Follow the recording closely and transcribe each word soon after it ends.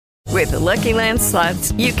With the Lucky Land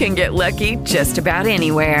Slots, you can get lucky just about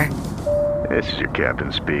anywhere. This is your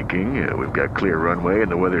captain speaking. We've got clear runway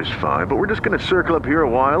and the weather's fine, but we're just going to circle up here a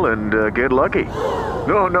while and get lucky.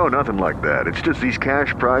 No, nothing like that. It's just these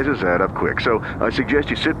cash prizes add up quick. So I suggest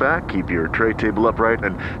you sit back, keep your tray table upright,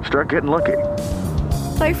 and start getting lucky.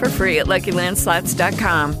 Play for free at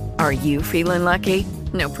LuckyLandSlots.com. Are you feeling lucky?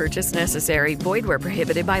 No purchase necessary. Void where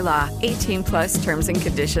prohibited by law. 18 plus terms and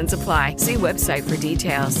conditions apply. See website for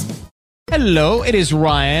details. Hello, it is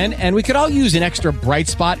Ryan, and we could all use an extra bright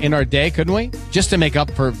spot in our day, couldn't we? Just to make up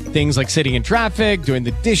for things like sitting in traffic, doing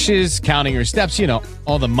the dishes, counting your steps,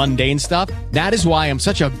 all the mundane stuff. That is why I'm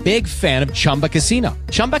such a big fan of Chumba Casino.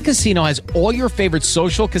 Chumba Casino has all your favorite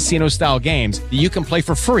social casino-style games that you can play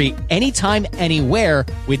for free anytime, anywhere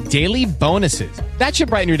with daily bonuses. That should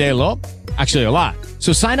brighten your day a little. Actually, a lot.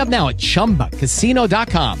 So sign up now at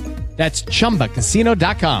ChumbaCasino.com. That's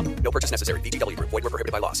ChumbaCasino.com. No purchase necessary. VGW Group. Void where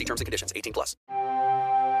prohibited by law. See terms and conditions. 18 plus.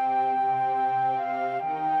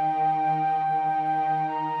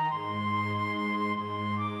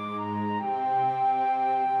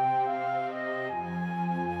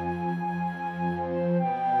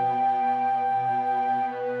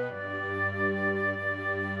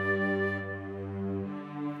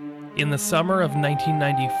 In the summer of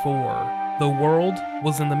 1994, the world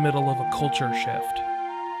was in the middle of a culture shift.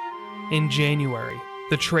 In January,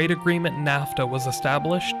 the trade agreement NAFTA was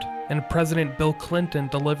established, and President Bill Clinton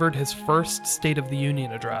delivered his first State of the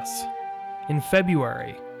Union address. In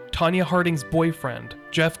February, Tonya Harding's boyfriend,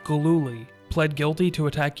 Jeff Gillooly, pled guilty to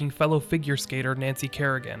attacking fellow figure skater Nancy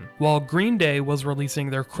Kerrigan, while Green Day was releasing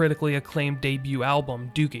their critically acclaimed debut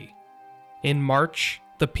album, Doogie. In March,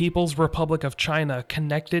 the People's Republic of China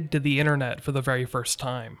connected to the internet for the very first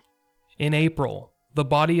time. In April, the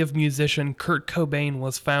body of musician Kurt Cobain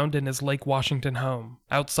was found in his Lake Washington home,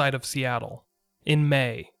 outside of Seattle. In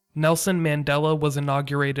May, Nelson Mandela was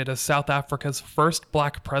inaugurated as South Africa's first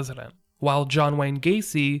black president, while John Wayne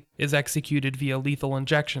Gacy is executed via lethal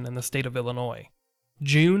injection in the state of Illinois.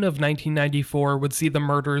 June of 1994 would see the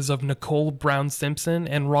murders of Nicole Brown Simpson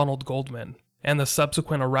and Ronald Goldman, and the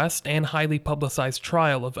subsequent arrest and highly publicized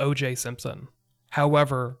trial of O.J. Simpson.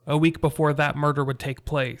 However, a week before that murder would take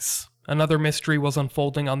place, another mystery was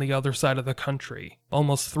unfolding on the other side of the country,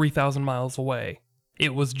 almost 3,000 miles away.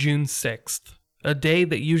 It was June 6th, a day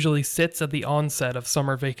that usually sits at the onset of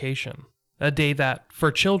summer vacation. A day that,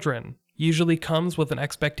 for children, usually comes with an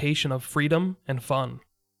expectation of freedom and fun.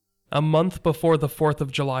 A month before the 4th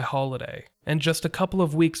of July holiday, and just a couple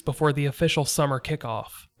of weeks before the official summer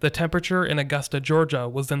kickoff, the temperature in Augusta, Georgia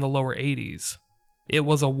was in the lower 80s. It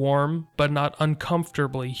was a warm, but not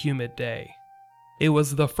uncomfortably humid day. It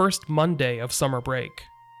was the first Monday of summer break.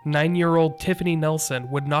 9-year-old Tiffany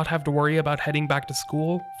Nelson would not have to worry about heading back to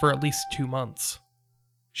school for at least 2 months.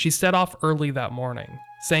 She set off early that morning,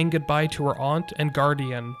 saying goodbye to her aunt and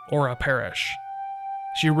guardian, Ora Parrish.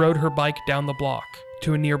 She rode her bike down the block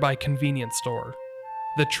to a nearby convenience store.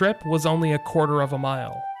 The trip was only a quarter of a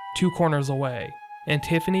mile, 2 corners away, and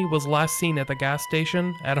Tiffany was last seen at the gas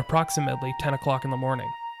station at approximately 10 o'clock in the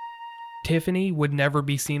morning. Tiffany would never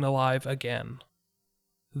be seen alive again.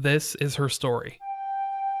 This is her story.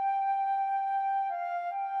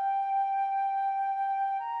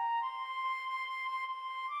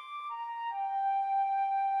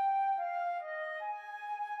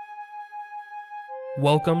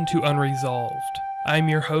 Welcome to Unresolved. I'm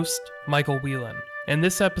your host, Michael Whelan, and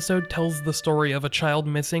this episode tells the story of a child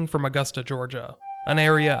missing from Augusta, Georgia, an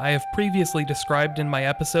area I have previously described in my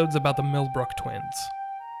episodes about the Millbrook twins.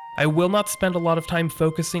 I will not spend a lot of time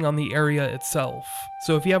focusing on the area itself,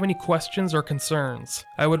 so if you have any questions or concerns,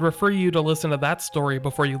 I would refer you to listen to that story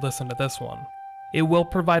before you listen to this one. It will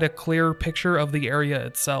provide a clearer picture of the area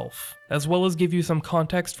itself, as well as give you some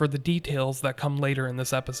context for the details that come later in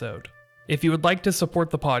this episode. If you would like to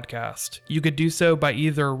support the podcast, you could do so by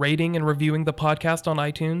either rating and reviewing the podcast on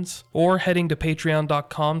iTunes, or heading to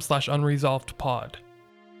patreon.com/unresolvedpod.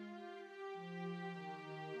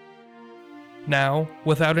 Now,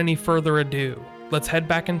 without any further ado, let's head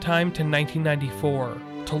back in time to 1994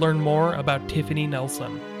 to learn more about Tiffany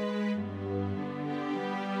Nelson.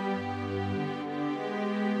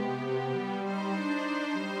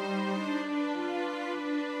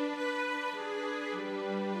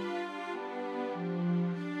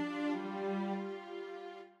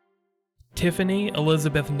 Tiffany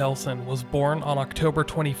Elizabeth Nelson was born on October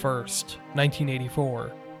 21st,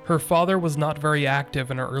 1984. Her father was not very active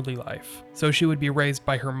in her early life, so she would be raised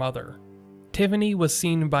by her mother. Tiffany was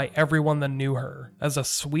seen by everyone that knew her as a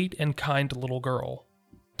sweet and kind little girl.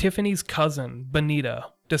 Tiffany's cousin, Benita,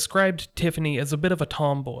 described Tiffany as a bit of a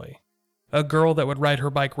tomboy. a girl that would ride her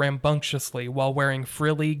bike rambunctiously while wearing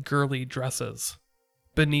frilly, girly dresses.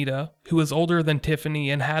 Benita, who was older than Tiffany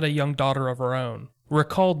and had a young daughter of her own,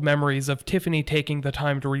 recalled memories of Tiffany taking the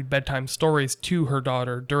time to read bedtime stories to her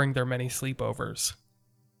daughter during their many sleepovers.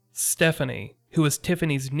 Stephanie, who was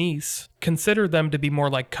Tiffany's niece, considered them to be more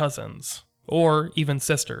like cousins, or even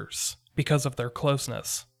sisters, because of their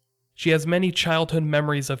closeness. She has many childhood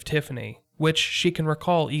memories of Tiffany, which she can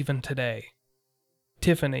recall even today.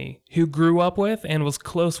 Tiffany, who grew up with and was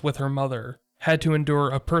close with her mother, had to endure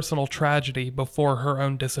a personal tragedy before her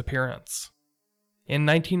own disappearance. In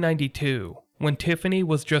 1992, when Tiffany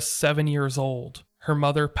was just 7 years old, her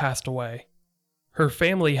mother passed away. Her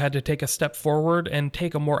family had to take a step forward and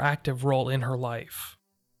take a more active role in her life.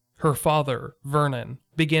 Her father, Vernon,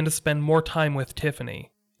 began to spend more time with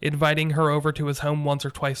Tiffany, inviting her over to his home once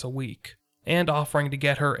or twice a week, and offering to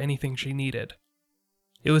get her anything she needed.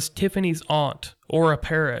 It was Tiffany's aunt, Ora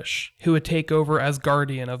Parrish, who would take over as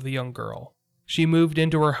guardian of the young girl. She moved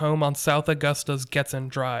into her home on South Augusta's Getson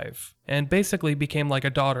Drive, and basically became like a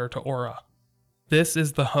daughter to Ora. This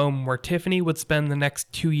is the home where Tiffany would spend the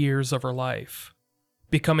next 2 years of her life,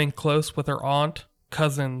 becoming close with her aunt,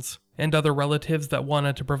 cousins, and other relatives that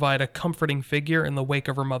wanted to provide a comforting figure in the wake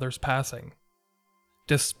of her mother's passing.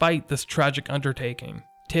 Despite this tragic undertaking,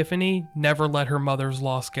 Tiffany never let her mother's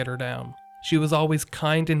loss get her down. She was always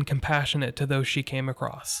kind and compassionate to those she came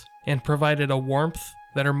across, and provided a warmth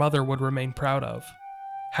that her mother would remain proud of.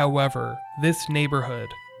 However, this neighborhood,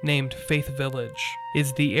 named Faith Village,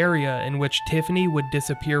 is the area in which Tiffany would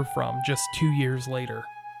disappear from just 2 years later.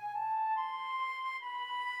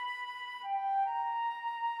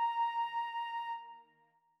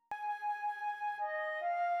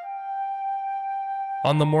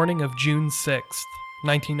 On the morning of June 6th,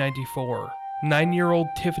 1994, 9-year-old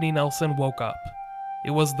Tiffany Nelson woke up.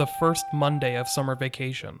 It was the first Monday of summer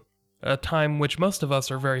vacation, a time which most of us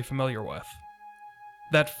are very familiar with.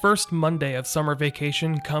 That first Monday of summer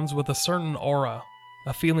vacation comes with a certain aura,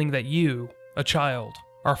 a feeling that you, a child,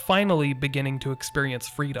 are finally beginning to experience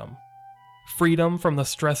freedom. Freedom from the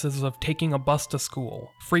stresses of taking a bus to school,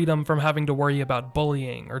 freedom from having to worry about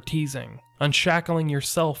bullying or teasing, unshackling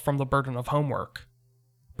yourself from the burden of homework.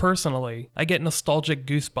 Personally, I get nostalgic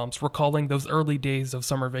goosebumps recalling those early days of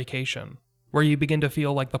summer vacation, where you begin to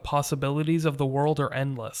feel like the possibilities of the world are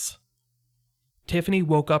endless. Tiffany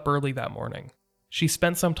woke up early that morning. She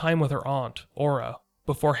spent some time with her aunt, Ora,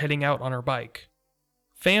 before heading out on her bike.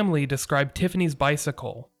 Family described Tiffany's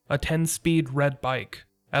bicycle, a 10-speed red bike,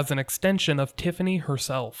 as an extension of Tiffany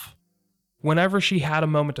herself. Whenever she had a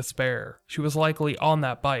moment to spare, she was likely on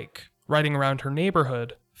that bike, riding around her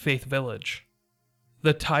neighborhood, Faith Village.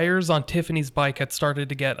 The tires on Tiffany's bike had started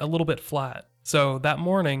to get a little bit flat, so that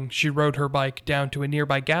morning she rode her bike down to a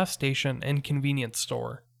nearby gas station and convenience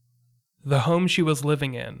store. The home she was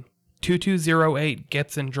living in, 2208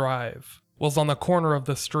 Getson Drive, was on the corner of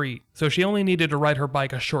the street, so she only needed to ride her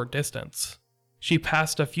bike a short distance. She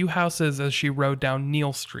passed a few houses as she rode down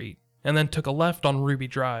Neal Street, and then took a left on Ruby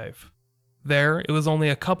Drive. There, it was only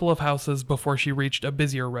a couple of houses before she reached a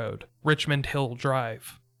busier road, Richmond Hill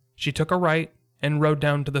Drive. She took a right, and rode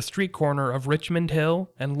down to the street corner of Richmond Hill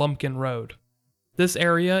and Lumpkin Road. This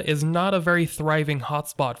area is not a very thriving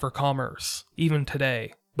hotspot for commerce, even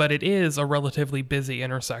today, but it is a relatively busy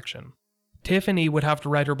intersection. Tiffany would have to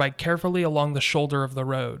ride her bike carefully along the shoulder of the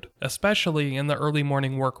road, especially in the early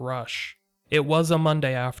morning work rush. It was a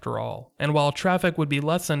Monday after all, and while traffic would be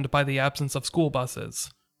lessened by the absence of school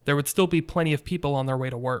buses, there would still be plenty of people on their way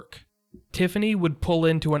to work. Tiffany would pull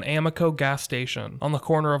into an Amoco gas station on the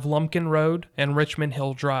corner of Lumpkin Road and Richmond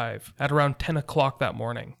Hill Drive at around 10 o'clock that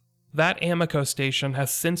morning. That Amoco station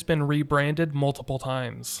has since been rebranded multiple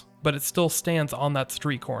times, but it still stands on that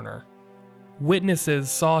street corner.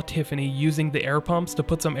 Witnesses saw Tiffany using the air pumps to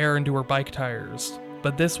put some air into her bike tires,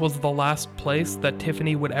 but this was the last place that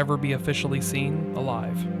Tiffany would ever be officially seen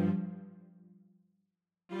alive.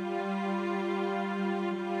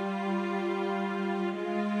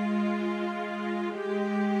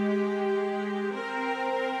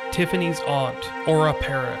 Tiffany's aunt, Ora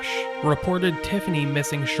Parrish, reported Tiffany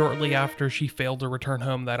missing shortly after she failed to return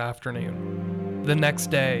home that afternoon. The next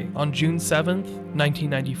day, on June 7th,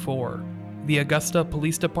 1994, the Augusta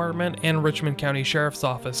Police Department and Richmond County Sheriff's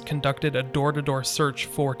Office conducted a door-to-door search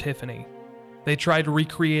for Tiffany. They tried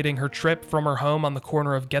recreating her trip from her home on the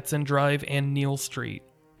corner of Getson Drive and Neal Street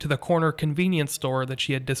to the corner convenience store that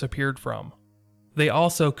she had disappeared from. They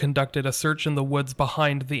also conducted a search in the woods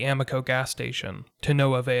behind the Amoco gas station, to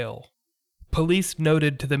no avail. Police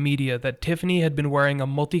noted to the media that Tiffany had been wearing a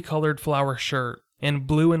multicolored flower shirt and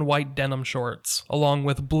blue and white denim shorts, along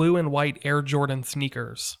with blue and white Air Jordan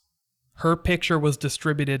sneakers. Her picture was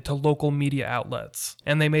distributed to local media outlets,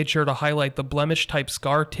 and they made sure to highlight the blemish-type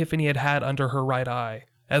scar Tiffany had had under her right eye,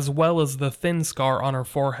 as well as the thin scar on her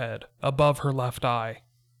forehead, above her left eye.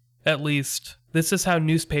 At least, this is how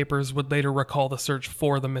newspapers would later recall the search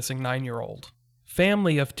for the missing 9-year-old.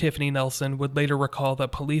 Family of Tiffany Nelson would later recall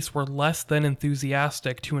that police were less than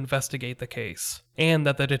enthusiastic to investigate the case, and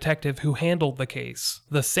that the detective who handled the case,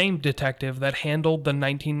 the same detective that handled the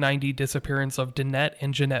 1990 disappearance of Danette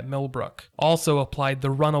and Jeanette Millbrook, also applied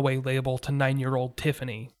the runaway label to 9-year-old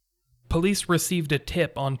Tiffany. Police received a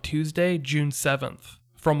tip on Tuesday, June 7th,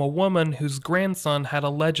 from a woman whose grandson had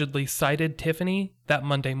allegedly sighted Tiffany that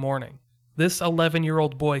Monday morning. This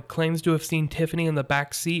 11-year-old boy claims to have seen Tiffany in the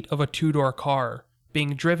back seat of a two-door car,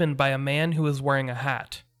 being driven by a man who was wearing a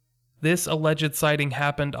hat. This alleged sighting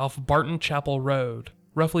happened off Barton Chapel Road,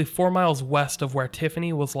 roughly 4 miles west of where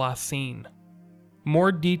Tiffany was last seen.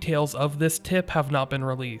 More details of this tip have not been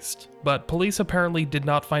released, but police apparently did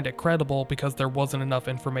not find it credible because there wasn't enough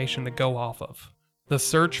information to go off of. The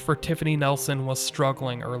search for Tiffany Nelson was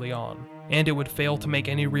struggling early on, and it would fail to make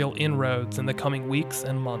any real inroads in the coming weeks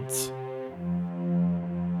and months.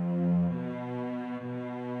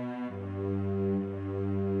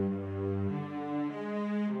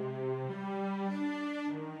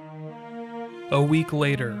 A week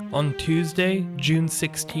later, on Tuesday, June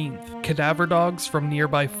 16th, cadaver dogs from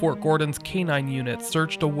nearby Fort Gordon's Canine Unit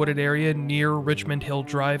searched a wooded area near Richmond Hill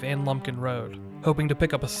Drive and Lumpkin Road, hoping to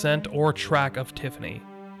pick up a scent or track of Tiffany.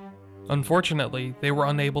 Unfortunately, they were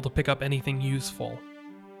unable to pick up anything useful.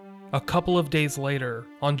 A couple of days later,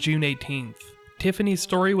 on June 18th, Tiffany's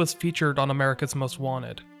story was featured on America's Most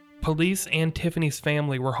Wanted. Police and Tiffany's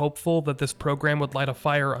family were hopeful that this program would light a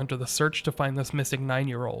fire under the search to find this missing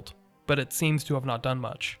 9-year-old. But it seems to have not done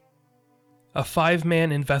much. A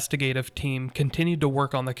 5-man investigative team continued to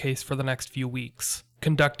work on the case for the next few weeks,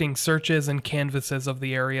 conducting searches and canvasses of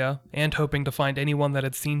the area and hoping to find anyone that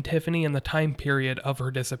had seen Tiffany in the time period of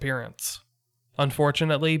her disappearance.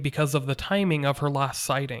 Unfortunately, because of the timing of her last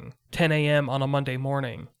sighting, 10 a.m. on a Monday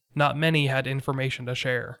morning, not many had information to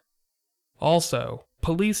share. Also,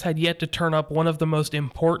 police had yet to turn up one of the most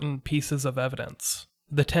important pieces of evidence.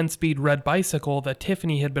 The 10-speed red bicycle that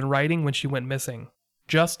Tiffany had been riding when she went missing.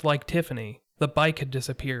 Just like Tiffany, the bike had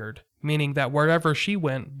disappeared, meaning that wherever she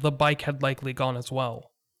went, the bike had likely gone as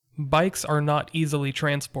well. Bikes are not easily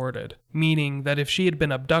transported, meaning that if she had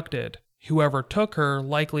been abducted, whoever took her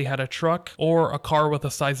likely had a truck or a car with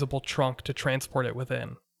a sizable trunk to transport it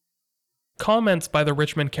within. Comments by the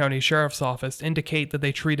Richmond County Sheriff's Office indicate that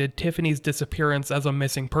they treated Tiffany's disappearance as a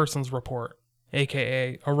missing persons report,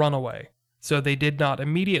 aka a runaway. So they did not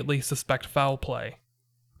immediately suspect foul play.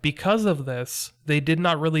 Because of this, they did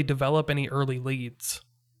not really develop any early leads.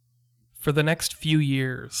 For the next few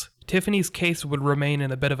years, Tiffany's case would remain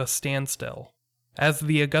in a bit of a standstill. As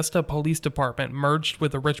the Augusta Police Department merged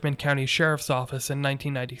with the Richmond County Sheriff's Office in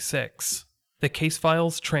 1996, the case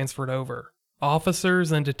files transferred over.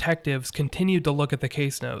 Officers and detectives continued to look at the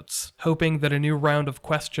case notes, hoping that a new round of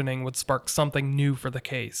questioning would spark something new for the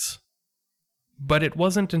case. But it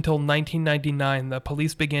wasn't until 1999 that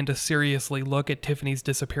police began to seriously look at Tiffany's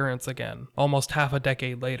disappearance again, almost half a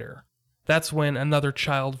decade later. That's when another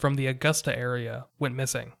child from the Augusta area went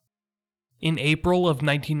missing. In April of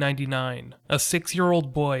 1999, a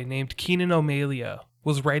 6-year-old boy named Keenan O'Malia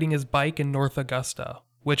was riding his bike in North Augusta,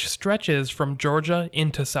 which stretches from Georgia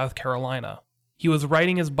into South Carolina. He was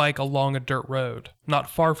riding his bike along a dirt road, not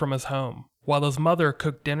far from his home, while his mother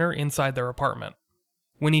cooked dinner inside their apartment.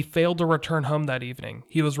 When he failed to return home that evening,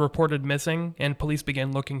 he was reported missing and police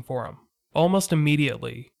began looking for him. Almost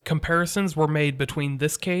immediately, comparisons were made between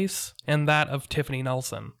this case and that of Tiffany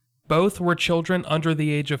Nelson. Both were children under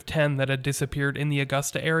the age of 10 that had disappeared in the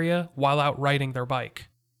Augusta area while out riding their bike.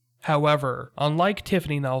 However, unlike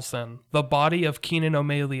Tiffany Nelson, the body of Keenan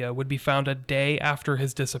O'Malia would be found a day after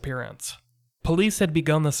his disappearance. Police had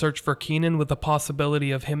begun the search for Keenan with the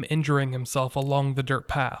possibility of him injuring himself along the dirt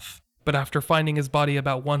path. But after finding his body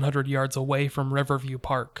about 100 yards away from Riverview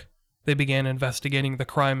Park, they began investigating the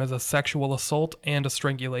crime as a sexual assault and a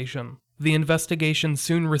strangulation. The investigation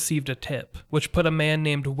soon received a tip, which put a man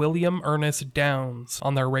named William Ernest Downs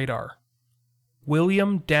on their radar.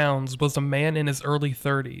 William Downs was a man in his early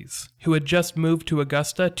 30s who had just moved to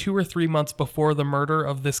Augusta 2 or 3 months before the murder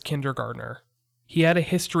of this kindergartner. He had a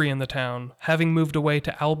history in the town, having moved away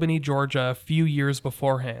to Albany, Georgia a few years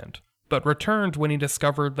beforehand, but returned when he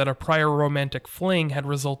discovered that a prior romantic fling had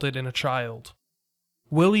resulted in a child.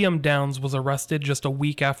 William Downs was arrested just a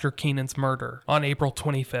week after Keenan's murder, on April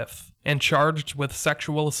 25th, and charged with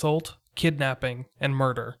sexual assault, kidnapping, and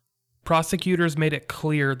murder. Prosecutors made it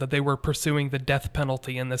clear that they were pursuing the death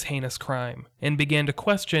penalty in this heinous crime, and began to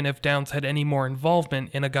question if Downs had any more involvement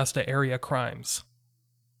in Augusta area crimes.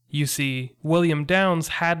 You see, William Downs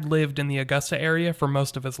had lived in the Augusta area for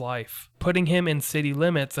most of his life, putting him in city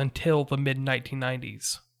limits until the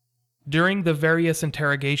mid-1990s. During the various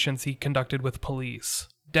interrogations he conducted with police,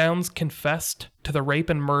 Downs confessed to the rape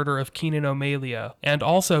and murder of Keenan O'Malley and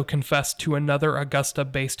also confessed to another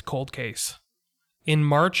Augusta-based cold case. In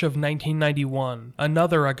March of 1991,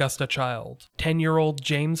 another Augusta child, 10-year-old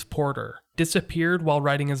James Porter, disappeared while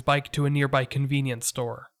riding his bike to a nearby convenience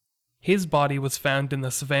store. His body was found in the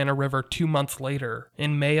Savannah River 2 months later,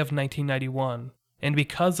 in May of 1991, and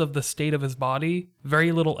because of the state of his body,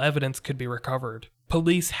 very little evidence could be recovered.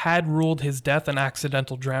 Police had ruled his death an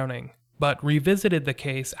accidental drowning, but revisited the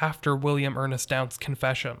case after William Ernest Downs'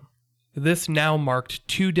 confession. This now marked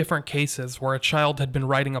 2 different cases where a child had been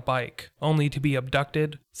riding a bike, only to be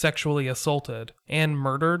abducted, sexually assaulted, and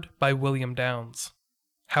murdered by William Downs.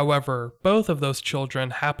 However, both of those children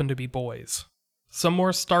happened to be boys. Some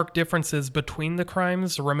more stark differences between the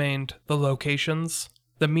crimes remained the locations,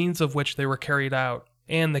 the means of which they were carried out,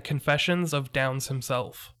 and the confessions of Downs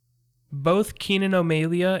himself. Both Keenan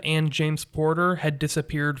O'Malley and James Porter had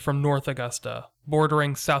disappeared from North Augusta,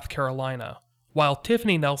 bordering South Carolina, while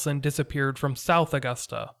Tiffany Nelson disappeared from South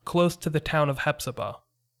Augusta, close to the town of Hepzibah.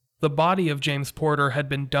 The body of James Porter had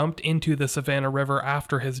been dumped into the Savannah River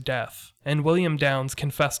after his death, and William Downs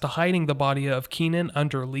confessed to hiding the body of Keenan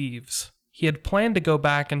under leaves. He had planned to go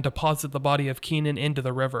back and deposit the body of Keenan into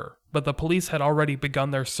the river, but the police had already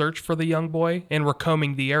begun their search for the young boy and were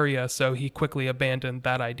combing the area, so he quickly abandoned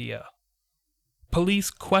that idea.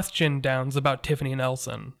 Police questioned Downs about Tiffany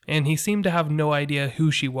Nelson, and he seemed to have no idea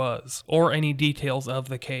who she was, or any details of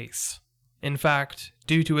the case. In fact,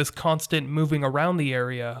 due to his constant moving around the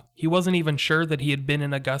area, he wasn't even sure that he had been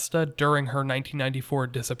in Augusta during her 1994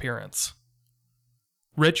 disappearance.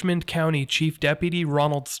 Richmond County Chief Deputy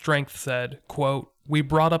Ronald Strength said, quote, "We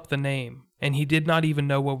brought up the name, and he did not even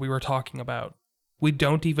know what we were talking about. We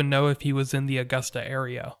don't even know if he was in the Augusta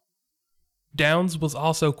area." Downs was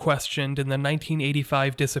also questioned in the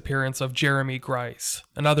 1985 disappearance of Jeremy Grice,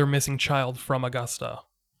 another missing child from Augusta.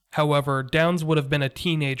 However, Downs would have been a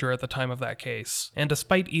teenager at the time of that case, and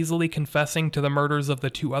despite easily confessing to the murders of the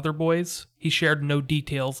 2 other boys, he shared no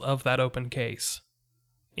details of that open case.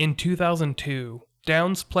 In 2002,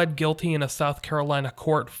 Downs pled guilty in a South Carolina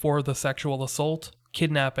court for the sexual assault,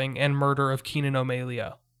 kidnapping, and murder of Keenan O'Malley.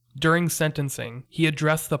 During sentencing, he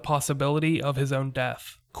addressed the possibility of his own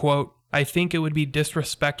death. Quote, "I think it would be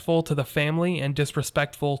disrespectful to the family and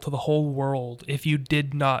disrespectful to the whole world if you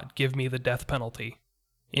did not give me the death penalty."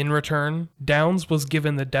 In return, Downs was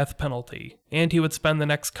given the death penalty, and he would spend the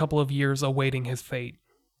next couple of years awaiting his fate.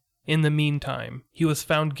 In the meantime, he was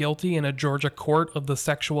found guilty in a Georgia court of the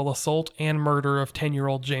sexual assault and murder of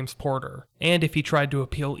 10-year-old James Porter, and if he tried to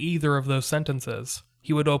appeal either of those sentences,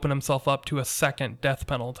 he would open himself up to a second death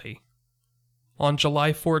penalty. On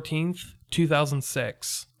July 14th,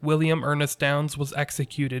 2006, William Ernest Downs was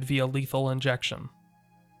executed via lethal injection.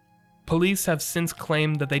 Police have since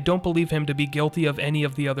claimed that they don't believe him to be guilty of any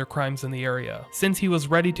of the other crimes in the area, since he was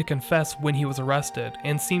ready to confess when he was arrested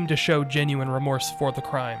and seemed to show genuine remorse for the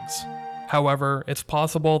crimes. However, it's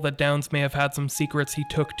possible that Downs may have had some secrets he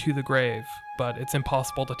took to the grave, but it's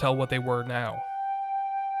impossible to tell what they were now.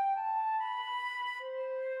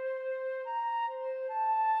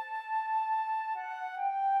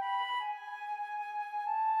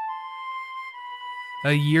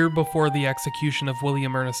 A year before the execution of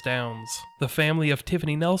William Ernest Downs, the family of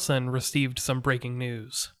Tiffany Nelson received some breaking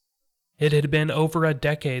news. It had been over a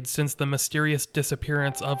decade since the mysterious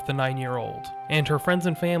disappearance of the 9-year-old, and her friends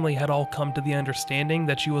and family had all come to the understanding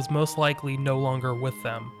that she was most likely no longer with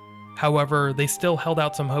them. However, they still held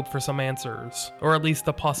out some hope for some answers, or at least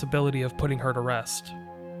the possibility of putting her to rest.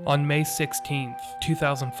 On May 16,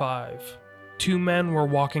 2005, 2 men were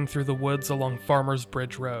walking through the woods along Farmers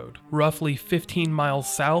Bridge Road, roughly 15 miles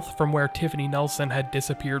south from where Tiffany Nelson had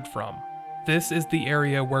disappeared from. This is the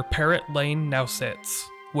area where Parrot Lane now sits,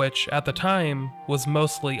 which, at the time, was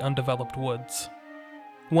mostly undeveloped woods.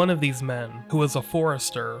 One of these men, who was a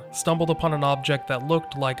forester, stumbled upon an object that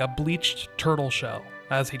looked like a bleached turtle shell,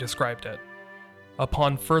 as he described it.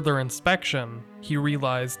 Upon further inspection, he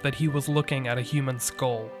realized that he was looking at a human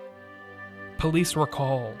skull. Police were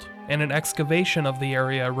called, and an excavation of the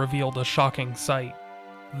area revealed a shocking sight.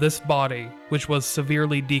 This body, which was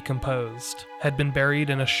severely decomposed, had been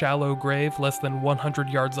buried in a shallow grave less than 100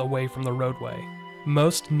 yards away from the roadway.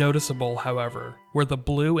 Most noticeable, however, were the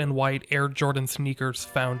blue and white Air Jordan sneakers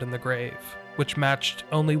found in the grave, which matched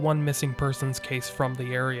only one missing persons case from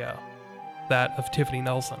the area. that of Tiffany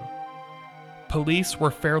Nelson. Police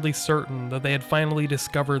were fairly certain that they had finally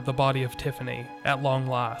discovered the body of Tiffany, at long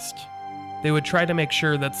last. They would try to make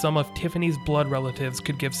sure that some of Tiffany's blood relatives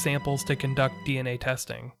could give samples to conduct DNA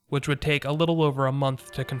testing, which would take a little over a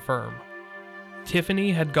month to confirm.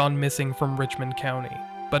 Tiffany had gone missing from Richmond County,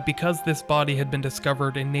 but because this body had been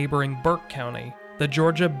discovered in neighboring Burke County, the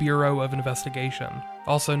Georgia Bureau of Investigation,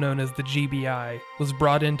 also known as the GBI, was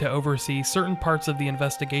brought in to oversee certain parts of the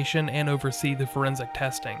investigation and oversee the forensic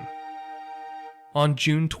testing. On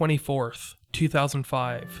June 24,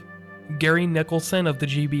 2005, Gary Nicholson of the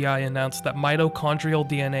GBI announced that mitochondrial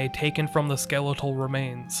DNA taken from the skeletal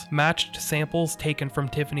remains matched samples taken from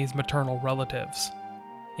Tiffany's maternal relatives.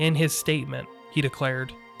 In his statement, he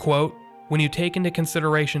declared, quote, "When you take into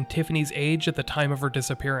consideration Tiffany's age at the time of her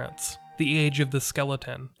disappearance, the age of the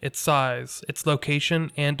skeleton, its size, its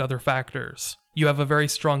location, and other factors, you have a very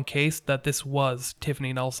strong case that this was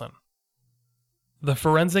Tiffany Nelson." The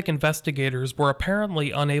forensic investigators were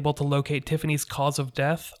apparently unable to locate Tiffany's cause of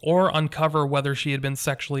death or uncover whether she had been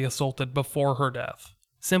sexually assaulted before her death,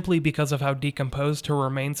 simply because of how decomposed her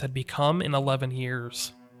remains had become in 11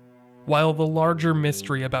 years. While the larger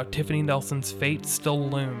mystery about Tiffany Nelson's fate still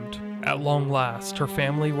loomed, at long last her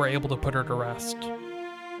family were able to put her to rest.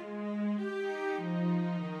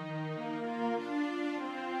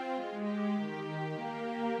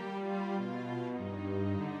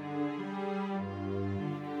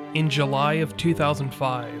 In July of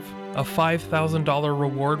 2005, a $5,000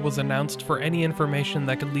 reward was announced for any information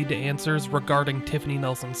that could lead to answers regarding Tiffany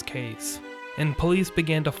Nelson's case, and police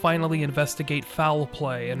began to finally investigate foul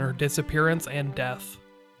play in her disappearance and death.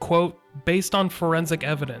 Quote, "Based on forensic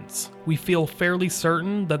evidence, we feel fairly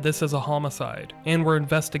certain that this is a homicide, and we're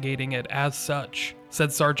investigating it as such,"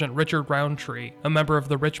 said Sergeant Richard Roundtree, a member of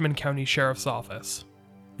the Richmond County Sheriff's Office.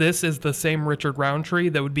 This is the same Richard Roundtree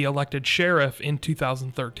that would be elected sheriff in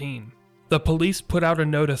 2013. The police put out a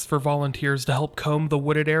notice for volunteers to help comb the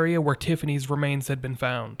wooded area where Tiffany's remains had been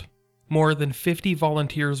found. More than 50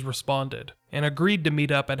 volunteers responded, and agreed to meet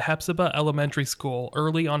up at Hepzibah Elementary School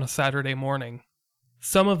early on a Saturday morning.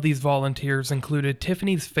 Some of these volunteers included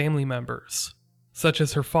Tiffany's family members, such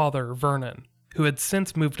as her father, Vernon, who had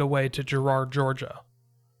since moved away to Girard, Georgia,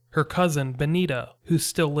 her cousin, Benita, who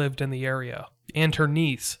still lived in the area, and her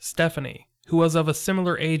niece, Stephanie, who was of a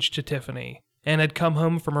similar age to Tiffany, and had come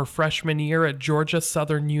home from her freshman year at Georgia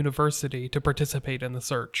Southern University to participate in the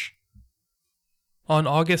search. On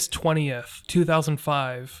August 20th,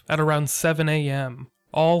 2005, at around 7 a.m.,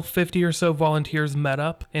 all 50 or so volunteers met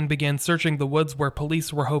up and began searching the woods where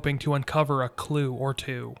police were hoping to uncover a clue or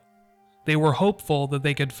two. They were hopeful that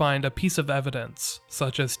they could find a piece of evidence,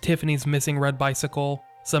 such as Tiffany's missing red bicycle,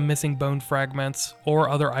 some missing bone fragments, or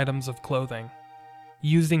other items of clothing.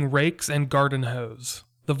 Using rakes and garden hose,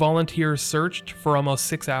 the volunteers searched for almost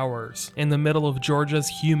 6 hours in the middle of Georgia's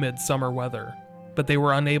humid summer weather, but they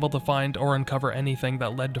were unable to find or uncover anything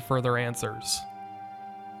that led to further answers.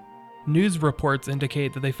 News reports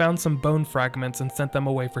indicate that they found some bone fragments and sent them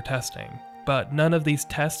away for testing, but none of these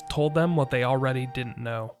tests told them what they already didn't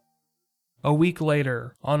know. A week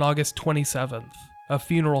later, on August 27th, a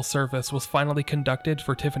funeral service was finally conducted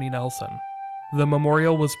for Tiffany Nelson. The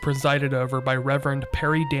memorial was presided over by Reverend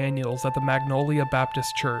Perry Daniels at the Magnolia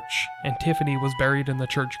Baptist Church, and Tiffany was buried in the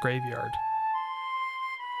church graveyard.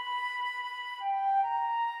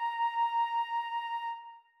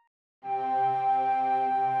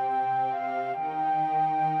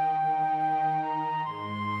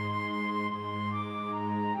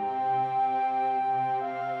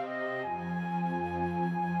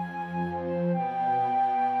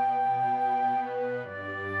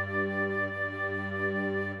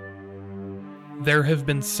 There have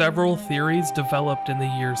been several theories developed in the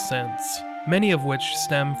years since, many of which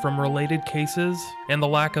stem from related cases and the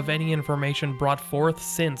lack of any information brought forth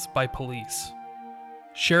since by police.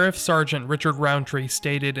 Sheriff Sergeant Richard Roundtree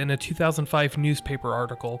stated in a 2005 newspaper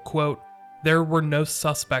article, quote, "There were no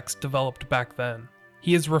suspects developed back then."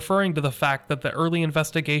 He is referring to the fact that the early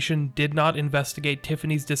investigation did not investigate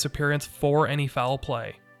Tiffany's disappearance for any foul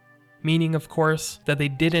play, meaning, of course, that they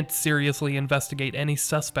didn't seriously investigate any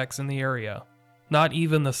suspects in the area. Not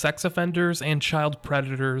even the sex offenders and child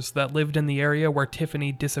predators that lived in the area where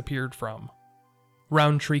Tiffany disappeared from.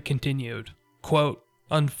 Roundtree continued, quote,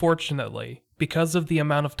 "Unfortunately, because of the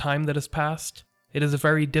amount of time that has passed, it is a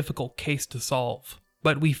very difficult case to solve,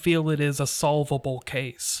 but we feel it is a solvable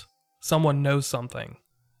case. Someone knows something."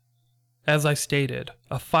 As I stated,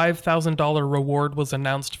 a $5,000 reward was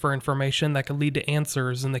announced for information that could lead to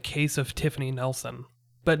answers in the case of Tiffany Nelson.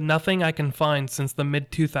 But nothing I can find since the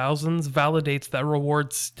mid-2000s validates that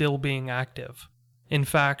reward still being active. In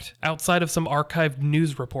fact, outside of some archived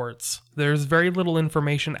news reports, there's very little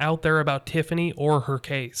information out there about Tiffany or her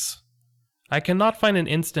case. I cannot find an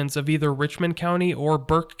instance of either Richmond County or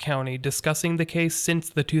Burke County discussing the case since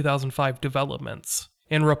the 2005 developments,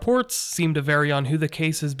 and reports seem to vary on who the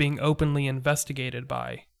case is being openly investigated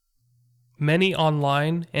by. Many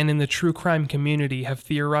online and in the true crime community have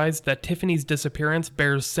theorized that Tiffany's disappearance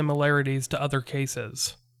bears similarities to other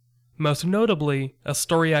cases. Most notably, a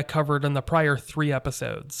story I covered in the prior 3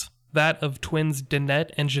 episodes, that of twins Danette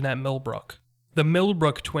and Jeanette Millbrook. The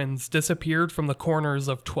Millbrook twins disappeared from the corners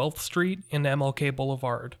of 12th Street and MLK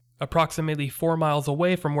Boulevard, approximately 4 miles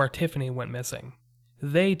away from where Tiffany went missing.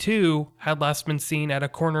 They, too, had last been seen at a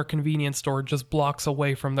corner convenience store just blocks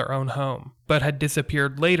away from their own home, but had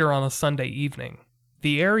disappeared later on a Sunday evening.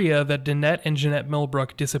 The area that Danette and Jeanette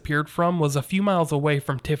Millbrook disappeared from was a few miles away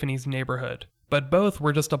from Tiffany's neighborhood, but both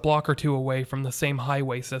were just a block or 2 away from the same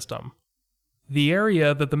highway system. The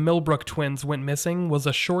area that the Millbrook twins went missing was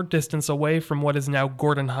a short distance away from what is now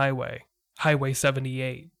Gordon Highway, Highway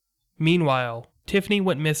 78. Meanwhile, Tiffany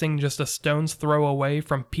went missing just a stone's throw away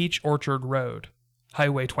from Peach Orchard Road,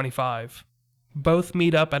 Highway 25. Both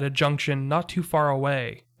meet up at a junction not too far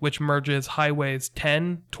away, which merges Highways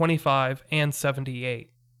 10, 25, and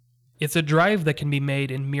 78. It's a drive that can be made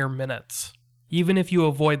in mere minutes. Even if you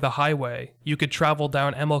avoid the highway, you could travel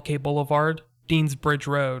down MLK Boulevard, Deans Bridge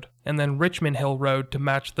Road, and then Richmond Hill Road to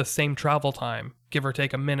match the same travel time, give or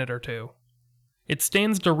take a minute or 2. It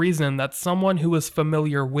stands to reason that someone who was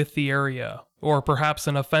familiar with the area, or perhaps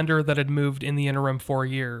an offender that had moved in the interim 4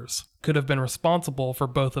 years, could have been responsible for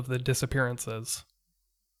both of the disappearances.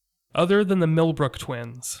 Other than the Millbrook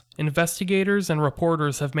twins, investigators and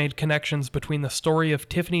reporters have made connections between the story of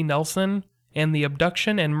Tiffany Nelson and the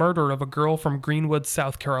abduction and murder of a girl from Greenwood,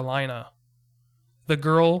 South Carolina. The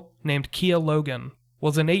girl, named Kia Logan,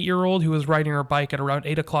 was an 8-year-old who was riding her bike at around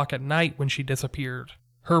 8 o'clock at night when she disappeared.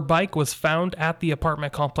 Her bike was found at the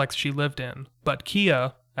apartment complex she lived in, but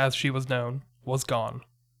Kia, as she was known, was gone.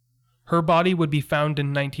 Her body would be found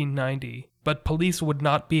in 1990, but police would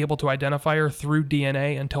not be able to identify her through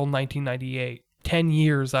DNA until 1998, 10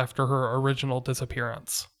 years after her original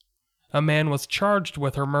disappearance. A man was charged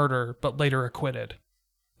with her murder, but later acquitted.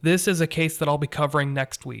 This is a case that I'll be covering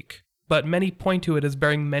next week, but many point to it as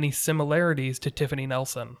bearing many similarities to Tiffany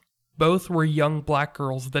Nelson. Both were young black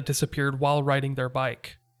girls that disappeared while riding their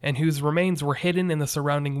bike, and whose remains were hidden in the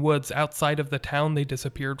surrounding woods outside of the town they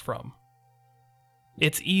disappeared from.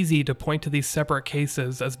 It's easy to point to these separate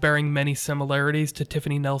cases as bearing many similarities to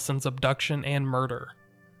Tiffany Nelson's abduction and murder.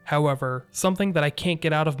 However, something that I can't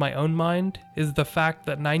get out of my own mind is the fact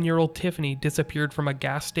that 9-year-old Tiffany disappeared from a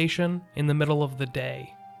gas station in the middle of the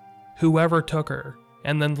day. Whoever took her,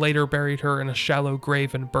 and then later buried her in a shallow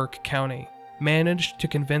grave in Burke County, managed to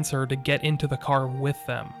convince her to get into the car with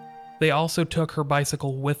them. They also took her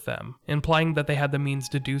bicycle with them, implying that they had the means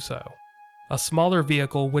to do so. A smaller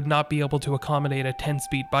vehicle would not be able to accommodate a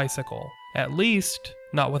 10-speed bicycle, at least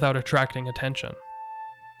not without attracting attention.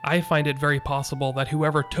 I find it very possible that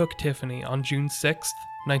whoever took Tiffany on June 6,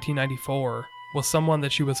 1994, was someone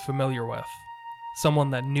that she was familiar with, someone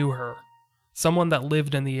that knew her, someone that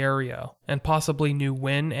lived in the area and possibly knew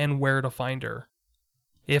when and where to find her.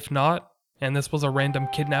 If not, and this was a random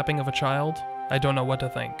kidnapping of a child, I don't know what to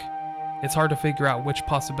think. It's hard to figure out which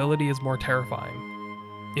possibility is more terrifying.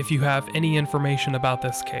 If you have any information about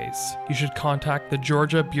this case, you should contact the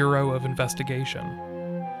Georgia Bureau of Investigation.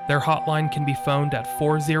 Their hotline can be phoned at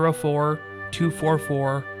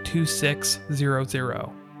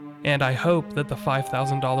 404-244-2600. And I hope that the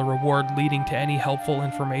 $5,000 reward leading to any helpful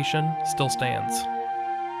information still stands.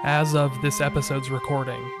 As of this episode's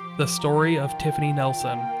recording, the story of Tiffany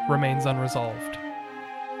Nelson remains unresolved.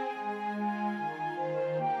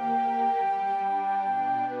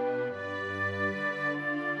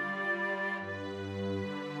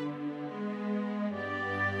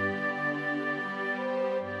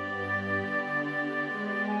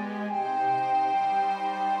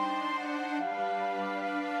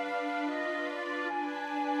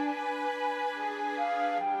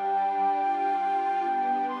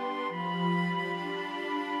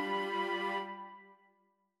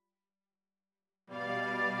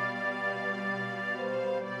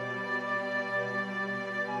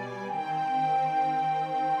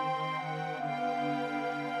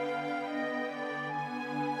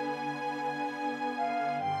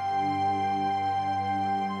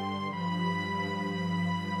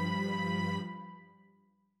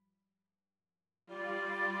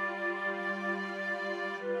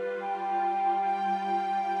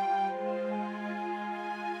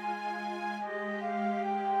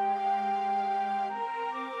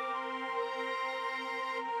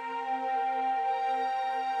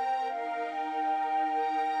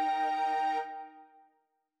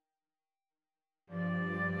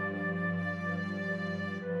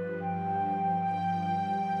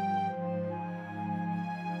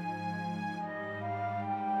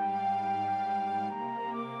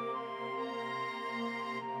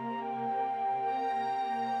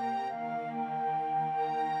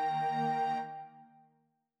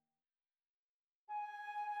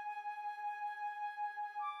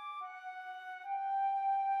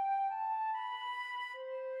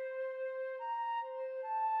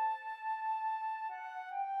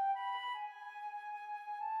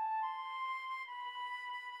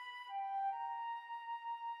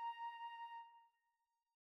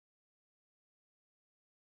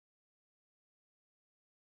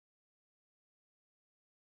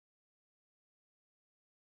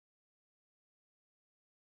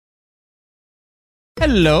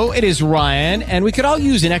 Hello, it is Ryan, and we could all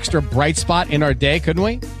use an extra bright spot in our day, couldn't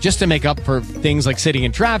we? Just to make up for things like sitting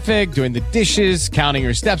in traffic, doing the dishes, counting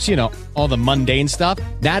your steps, all the mundane stuff.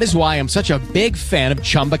 That is why I'm such a big fan of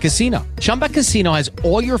Chumba Casino. Chumba Casino has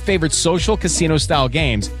all your favorite social casino-style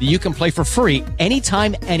games that you can play for free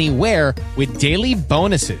anytime, anywhere with daily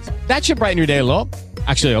bonuses. That should brighten your day a little.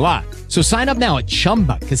 Actually, a lot. So sign up now at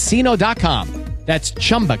ChumbaCasino.com. That's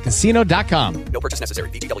ChumbaCasino.com. No purchase necessary.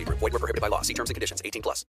 VGW Group. Void where prohibited by law. See terms and conditions. 18+.